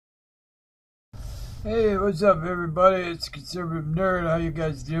Hey, what's up, everybody? It's Conservative Nerd. How you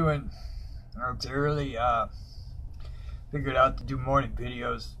guys doing? It's early. Figured out to do morning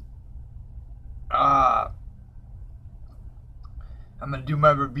videos. Uh, I'm gonna do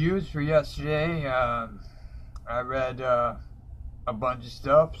my reviews for yesterday. I read a bunch of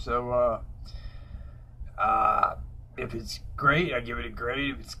stuff, so if it's great, I give it a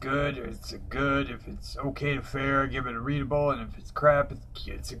great. If it's good, it's a good. If it's okay to fair, I give it a readable. And if it's crap,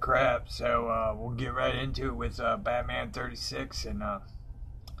 it's a crap. So we'll get right into it with Batman 36. And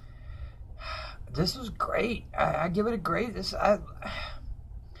this was great. I give it a great.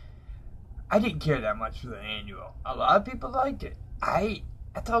 I didn't care that much for the annual. A lot of people liked it. I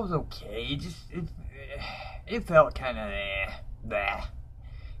thought it was okay. It felt kind of bah.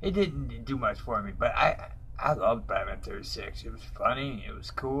 It didn't do much for me, but I loved Batman 36. It was funny. It was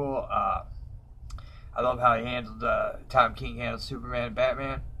cool. I love how he handled Tom King handled Superman and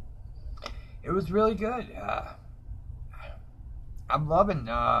Batman. It was really good. I'm loving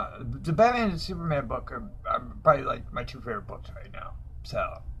the Batman and Superman book are probably like my two favorite books right now.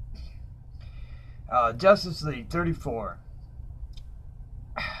 So Justice League 34.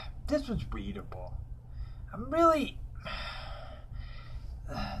 This was readable. I'm really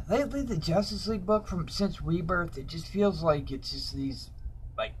lately the Justice League book from since Rebirth, it just feels like it's just these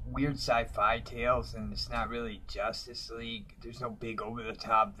like weird sci-fi tales, and it's not really Justice League. There's no big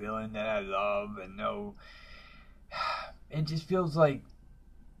over-the-top villain that I love, and no. It just feels like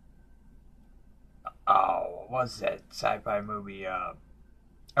what's that sci-fi movie?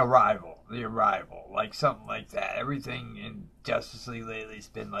 Arrival, The Arrival, like something like that. Everything in Justice League lately has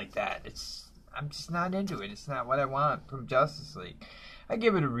been like that. I'm just not into it. It's not what I want from Justice League. I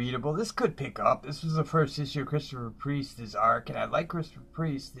give it a readable. This could pick up. This was the first issue of Christopher Priest's arc, and I like Christopher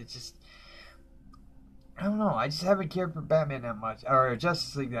Priest. It's just, I don't know. I just haven't cared for Batman that much, or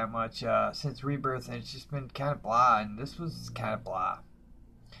Justice League that much since Rebirth, and it's just been kind of blah, and this was kind of blah.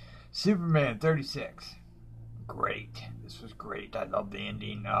 Superman 36. Great. This was great. I love the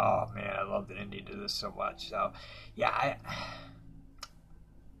ending. Oh, man, I love the ending to this so much. So, yeah,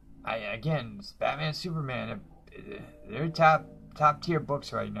 I again, Batman and Superman, they're top tier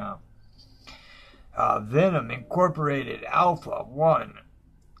books right now. Venom Incorporated Alpha 1.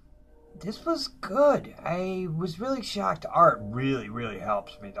 This was good. I was really shocked. The art really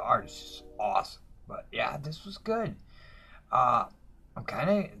helps me. The art is just awesome. But yeah, this was good.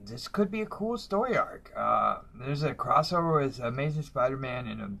 This could be a cool story arc. There's a crossover with Amazing Spider-Man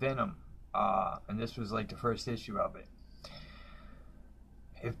and a Venom. And this was like the first issue of it.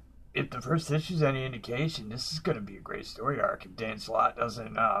 If the first issue is any indication, this is going to be a great story arc. If Dan Slott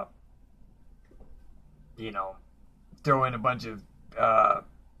doesn't, throw in a bunch of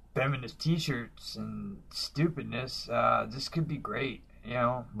feminist T-shirts and stupidness, this could be great.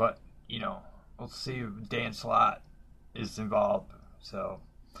 But we'll see if Dan Slott is involved. So,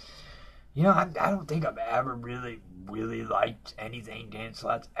 I don't think I've ever really liked anything Dan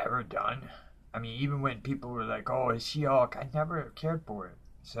Slott's ever done. I mean, even when people were like, "Oh, is She-Hulk?" I never cared for it.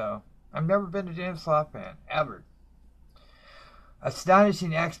 So, I've never been a Dan Slott fan, ever.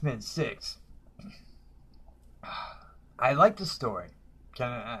 Astonishing X-Men 6. I like the story.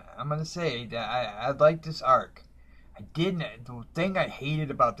 I'm going to say that I like this arc. The thing I hated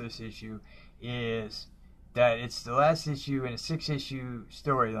about this issue is that it's the last issue in a 6-issue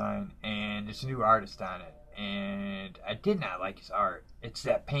storyline, and there's a new artist on it. And I did not like his art. It's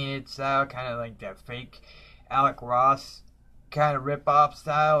that painted style, kind of like that fake Alec Ross kind of rip-off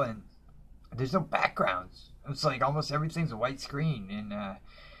style, and there's no backgrounds. It's like almost everything's a white screen, and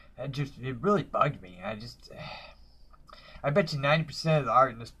it really bugged me. I bet you 90% of the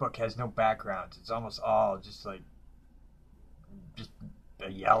art in this book has no backgrounds. It's almost all just a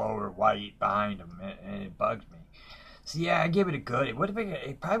yellow or white behind them, and it bugs me. So yeah, I give it a good. It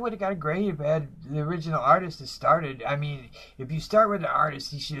probably would have got a grade if it had the original artist that started. I mean, if you start with an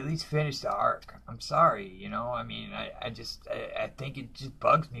artist, you should at least finish the arc. I'm sorry, I mean, I think it just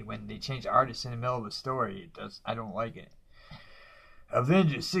bugs me when they change artists in the middle of a story. I don't like it.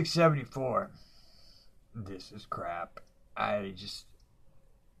 Avengers 674. This is crap.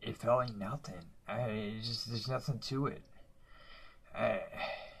 It felt like nothing. There's nothing to it.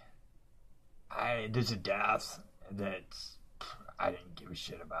 There's a death that I didn't give a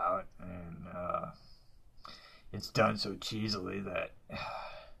shit about, and it's done so cheesily that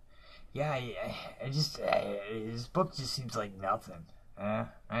this book just seems like nothing. I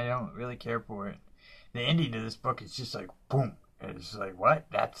don't really care for it. The ending of this book is just like boom. It's like, what?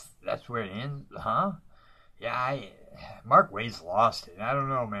 That's where it ends, huh? Yeah, Mark Waid's lost it. I don't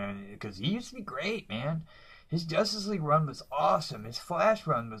know, man, because he used to be great, man. His Justice League run was awesome. His Flash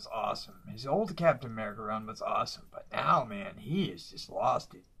run was awesome. His old Captain America run was awesome. But now, man, he has just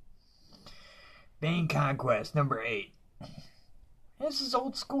lost it. Bane Conquest, number 8. This is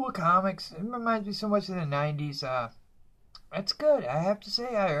old school comics. It reminds me so much of the 90s. It's good. I have to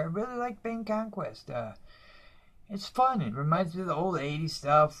say, I really like Bane Conquest. It's fun. It reminds me of the old 80s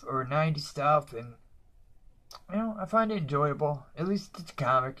stuff or 90s stuff. And, you know, I find it enjoyable. At least it's a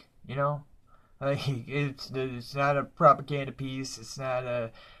comic, you know. Like, it's not a propaganda piece. It's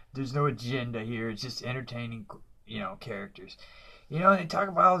not there's no agenda here. It's just entertaining, you know, characters. You know, they talk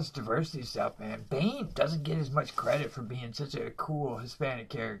about all this diversity stuff, man. Bane doesn't get as much credit for being such a cool Hispanic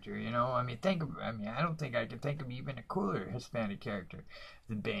character, you know? I don't think I could think of even a cooler Hispanic character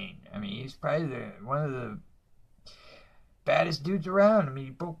than Bane. I mean, he's probably one of the baddest dudes around. I mean,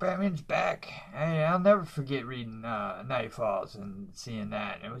 he broke Batman's back. I'll never forget reading Night Falls and seeing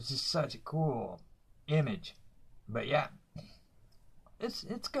that. It was just such a cool image. But yeah, it's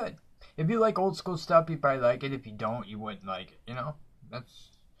good. If you like old school stuff, you probably like it. If you don't, you wouldn't like it. You know,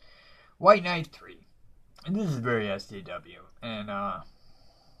 that's White Knight 3, and this is very SJW, and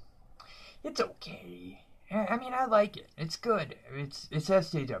it's okay. I mean, I like it. It's good. It's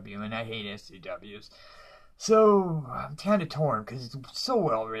SJW, and I hate SJWs. So I'm kind of torn because it's so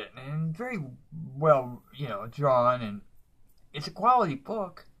well written and very well, you know, drawn, and it's a quality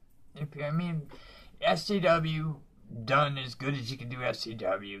book. I mean, SJW done as good as you can do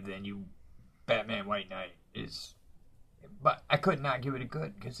SJW, then Batman White Knight is. But I could not give it a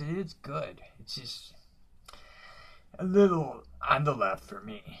good because it is good. It's just a little on the left for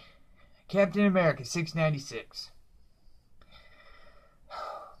me. Captain America 696.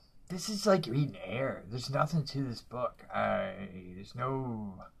 This is like reading air. There's nothing to this book. There's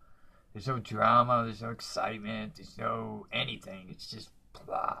no drama. There's no excitement. There's no anything. It's just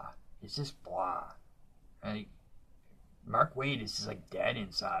blah. It's just blah. Like, Mark Waid is just like dead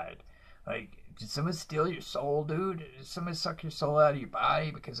inside. Like, did someone steal your soul, dude? Did someone suck your soul out of your body?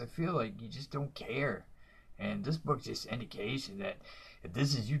 Because I feel like you just don't care. And this book's just indication that if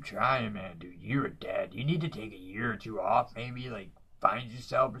this is you trying, man, dude, you're dead. You need to take a year or two off, maybe, like, find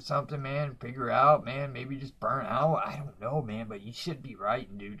yourself or something, man. Figure out, man. Maybe just burn out. I don't know, man. But you should be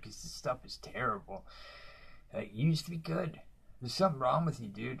writing, dude, because this stuff is terrible. Like, you used to be good. There's something wrong with you,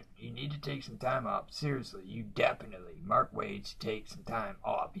 dude. You need to take some time off. Seriously, you definitely. Mark Waid should take some time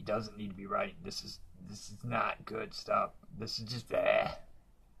off. He doesn't need to be writing. This is not good stuff. This is just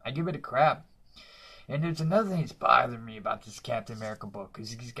I give it a crap. And there's another thing that's bothering me about this Captain America book,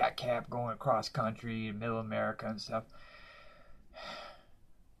 because he's got Cap going across country in Middle America and stuff.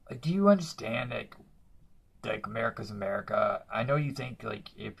 Like, do you understand that, like, America's America? I know you think, like,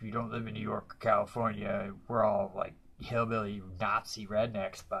 if you don't live in New York or California, we're all, like, hillbilly Nazi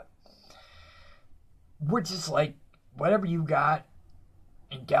rednecks, but we're just like, whatever you got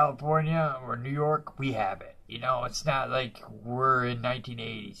in California or New York, we have it. You know, it's not like we're in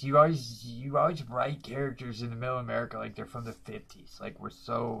 1980s. You always write characters in the middle of America like they're from the 50s. Like, we're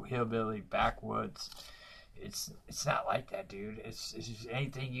so hillbilly backwoods. It's not like that, dude. It's just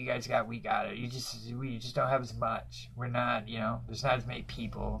anything you guys got, we got it. We just don't have as much. We're not, you know, there's not as many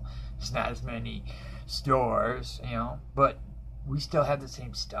people. There's not as many stores, you know, but we still have the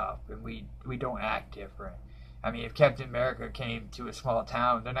same stuff, and we don't act different. I mean, if Captain America came to a small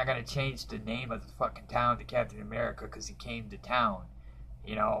town, they're not going to change the name of the fucking town to Captain America because he came to town.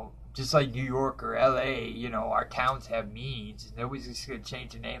 You know, just like New York or LA, you know, our towns have meanings. Nobody's just going to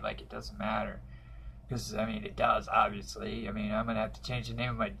change the name like it doesn't matter. Because, I mean, it does, obviously. I mean, I'm going to have to change the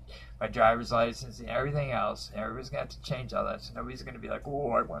name of my driver's license and everything else. Everybody's going to have to change all that. So nobody's going to be like,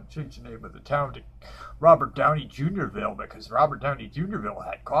 oh, I want to change the name of the town to Robert Downey Jr.ville because Robert Downey Jr.ville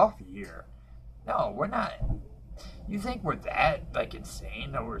had coffee here. No, we're not. You think we're that, like,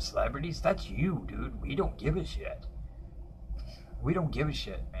 insane that we're celebrities? That's you, dude. We don't give a shit. We don't give a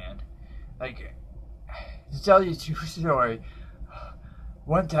shit, man. Like, to tell you a true story,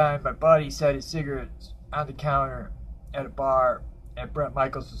 one time my buddy set his cigarettes on the counter at a bar, and Bret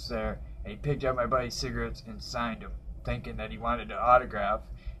Michaels was there, and he picked up my buddy's cigarettes and signed them, thinking that he wanted an autograph,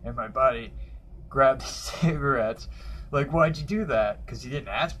 and my buddy grabbed the cigarettes. Like, why'd you do that? Because he didn't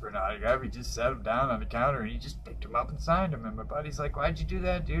ask for an autograph. He just set them down on the counter, and he just picked them up and signed them. And my buddy's like, why'd you do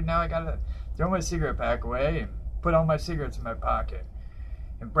that, dude? Now I gotta throw my cigarette pack away and put all my cigarettes in my pocket.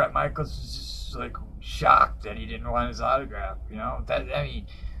 And Bret Michaels was just, like, shocked that he didn't want his autograph, you know? I mean,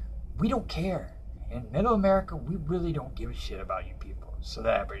 we don't care. In Middle America, we really don't give a shit about you people.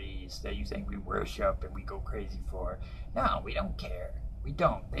 Celebrities that you think we worship and we go crazy for. No, we don't care. We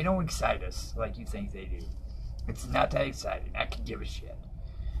don't. They don't excite us like you think they do. It's not that exciting. I can give a shit.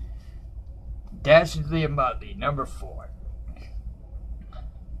 Dastardly and Muttley, number 4.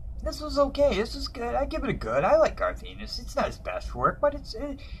 This was okay. This was good. I give it a good. I like Garth Ennis. It's not his best work, but it's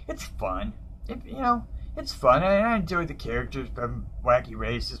fun. It's fun. I enjoyed the characters from Wacky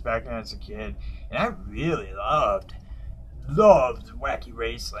Races back when I was a kid, and I really loved Wacky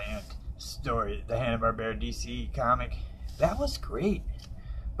Raceland story, the Hanna-Barbera DC comic. That was great.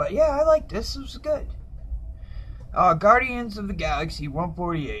 But yeah, I liked this. It was good. Guardians of the Galaxy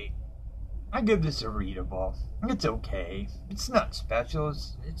 148. I give this a readable. It's okay. It's not special.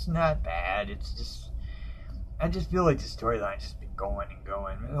 It's not bad. It's just, I just feel like the storyline's just been going and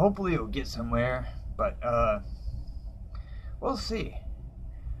going. Hopefully it'll get somewhere, but we'll see.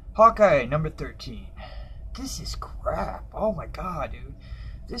 Hawkeye number 13. This is crap. Oh my god, dude.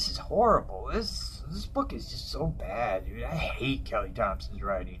 This is horrible. This book is just so bad, dude. I hate Kelly Thompson's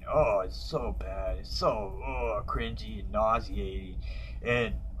writing. Oh, it's so bad. It's so cringy and nauseating.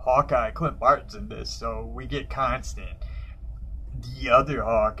 And Hawkeye, Clint Barton's in this, so we get constant. The other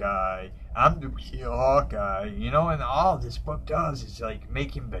Hawkeye. I'm the real Hawkeye, and all this book does is like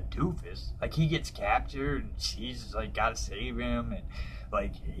make him a doofus. Like he gets captured and she's like gotta save him, and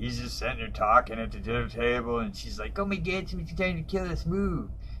like he's just sitting there talking at the dinner table and she's like, "Go me get me trying to kill us, move."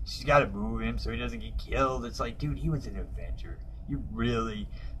 She's gotta move him so he doesn't get killed. It's like, dude, he was an Avenger. You really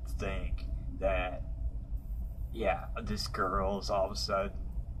think that this girl is all of a sudden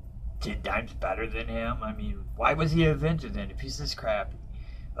 10 times better than him? I mean, why was he an Avenger then if he's this crappy?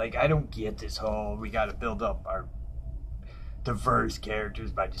 Like, I don't get this whole, we gotta build up our diverse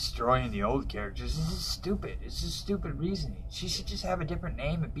characters by destroying the old characters. This is stupid. It's just stupid reasoning. She should just have a different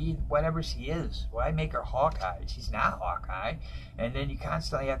name and be whatever she is. Why make her Hawkeye? She's not Hawkeye. And then you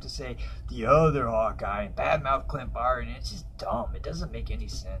constantly have to say the other Hawkeye and badmouth Clint Barton. It's just dumb. It doesn't make any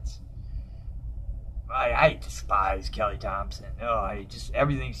sense. I despise Kelly Thompson.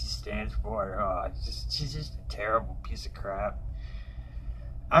 Everything she stands for. She's just a terrible piece of crap.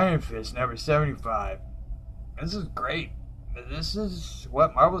 Iron Fist number 75. This is great. This is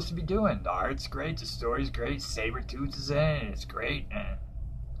what Marvel should be doing. The art's great, the story's great, Sabretooth is in it, and it's great. And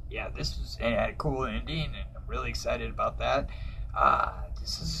yeah, it had a cool ending, and I'm really excited about that.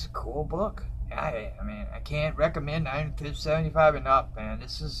 This is a cool book. I mean, I can't recommend Iron Fist 75 enough, man.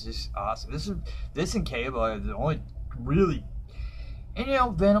 This is just awesome. This and Cable are the only really,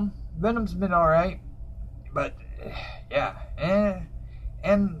 and Venom's been alright, but yeah,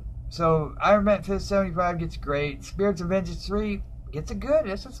 and so Iron Fist 75 gets great. Spirits of Vengeance 3 gets a good.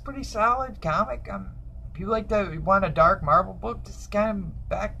 It's a pretty solid comic. People like that want a dark Marvel book. This is kind of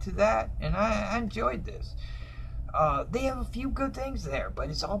back to that, and I enjoyed this. They have a few good things there, but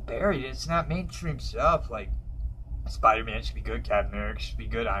it's all buried. It's not mainstream stuff. Like Spider-Man should be good, Captain America should be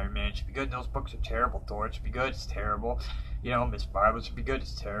good, Iron Man should be good. Those books are terrible. Thor should be good. It's terrible. Miss Marvel should be good.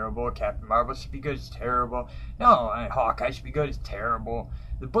 It's terrible. Captain Marvel should be good. It's terrible. No, Hawkeye should be good. It's terrible.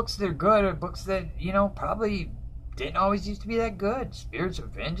 The books that are good are books that, probably didn't always used to be that good. Spirits of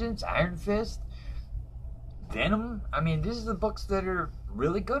Vengeance, Iron Fist, Venom. I mean, these are the books that are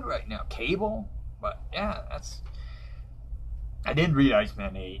really good right now. Cable. But, yeah, I didn't read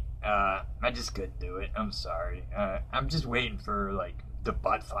Iceman 8. I just couldn't do it. I'm sorry. I'm just waiting for, the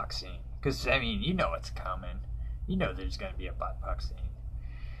buttfuck scene. Because, I mean, it's coming. There's going to be a buttfuck scene.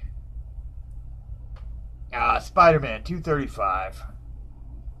 Spider-Man 235.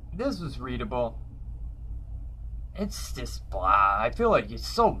 This was readable. It's just blah. I feel like it's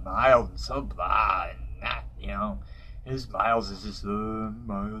so mild and so blah. And not, his Miles is just,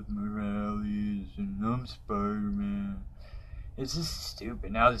 Miles Morales, and I'm Spider-Man. It's just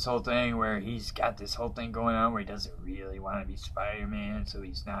stupid. Now this whole thing where he's got this whole thing going on where he doesn't really want to be Spider-Man, so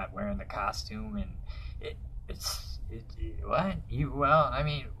he's not wearing the costume, and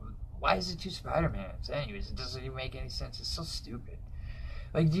why is it two Spider-Mans? Anyways, it doesn't even make any sense. It's so stupid.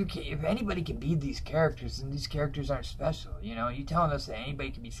 Like, if anybody can be these characters, then these characters aren't special. You telling us that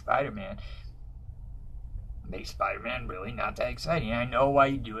anybody can be Spider-Man makes Spider-Man really not that exciting. I know why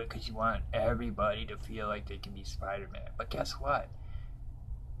you do it, because you want everybody to feel like they can be Spider-Man. But guess what?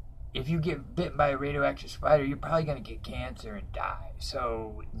 If you get bitten by a radioactive spider, you're probably going to get cancer and die.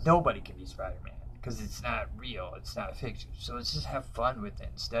 So nobody can be Spider-Man, because it's not real. It's not fiction. So let's just have fun with it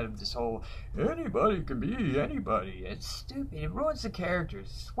instead of this whole anybody can be anybody. It's stupid. It ruins the characters.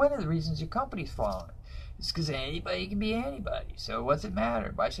 It's one of the reasons your company's falling. It's because anybody can be anybody. So what's it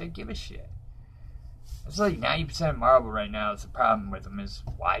matter? Why should I give a shit? It's like 90% of Marvel right now is the problem with them is,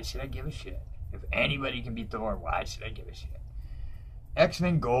 why should I give a shit? If anybody can be Thor, why should I give a shit?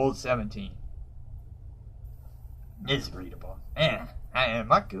 X-Men Gold 17. It's readable.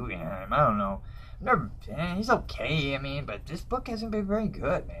 Mark Guggenheim, I don't know. Never, he's okay. I mean, but this book hasn't been very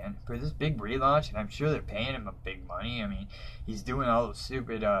good, man. For this big relaunch, and I'm sure they're paying him a big money. I mean, he's doing all those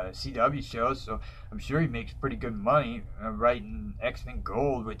stupid CW shows, so I'm sure he makes pretty good money writing X-Men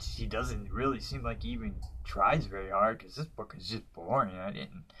Gold, which he doesn't really seem like he even tries very hard because this book is just boring. I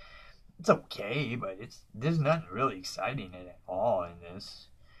didn't. It's okay, but there's nothing really exciting at all in this.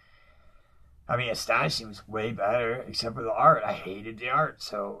 I mean, Astonishing was way better, except for the art. I hated the art,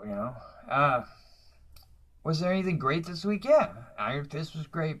 so you know. Was there anything great this week? Yeah, Iron Fist was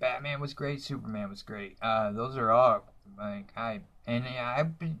great. Batman was great. Superman was great. Those are all like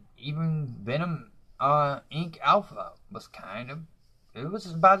I've been even Venom Inc. Alpha was kind of. It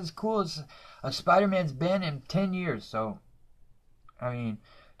was about as cool as a Spider-Man's been in 10 years. So, I mean,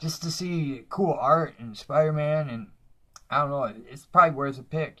 just to see cool art in Spider-Man, and I don't know, it's probably worth a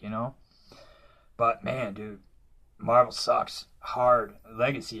pick, you know. But man, dude, Marvel sucks hard.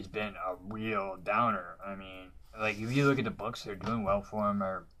 Legacy has been a real downer. I mean, like if you look at the books, they're doing well for them,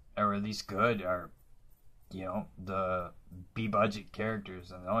 or at least good, or you know, the B budget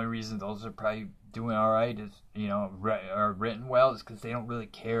characters, and the only reason those are probably doing all right is are written well is because they don't really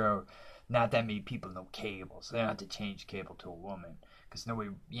care. Or not that many people know Cable, so they don't have to change Cable to a woman because nobody,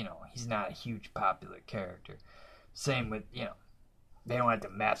 he's not a huge popular character. Same with they don't have to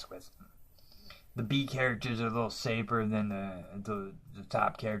mess with him. The B characters are a little safer than the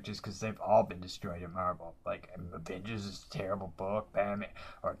top characters because they've all been destroyed in Marvel. Like Avengers is a terrible book, Batman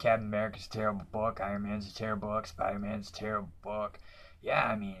or Captain America's a terrible book, Iron Man's a terrible book, Spider Man's a terrible book. Yeah,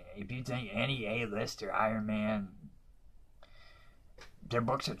 I mean, if you think any A-lister Iron Man, their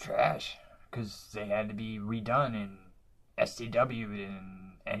books are trash because they had to be redone in STW,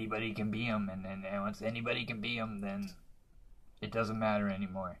 and anybody can be them, and then once anybody can be them, then it doesn't matter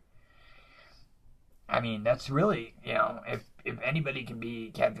anymore. I mean, that's really, if anybody can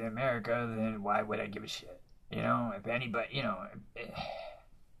be Captain America, then why would I give a shit? If anybody,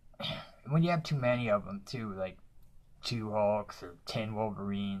 when you have too many of them, too, like 2 Hulks or 10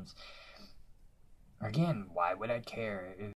 Wolverines, again, why would I care?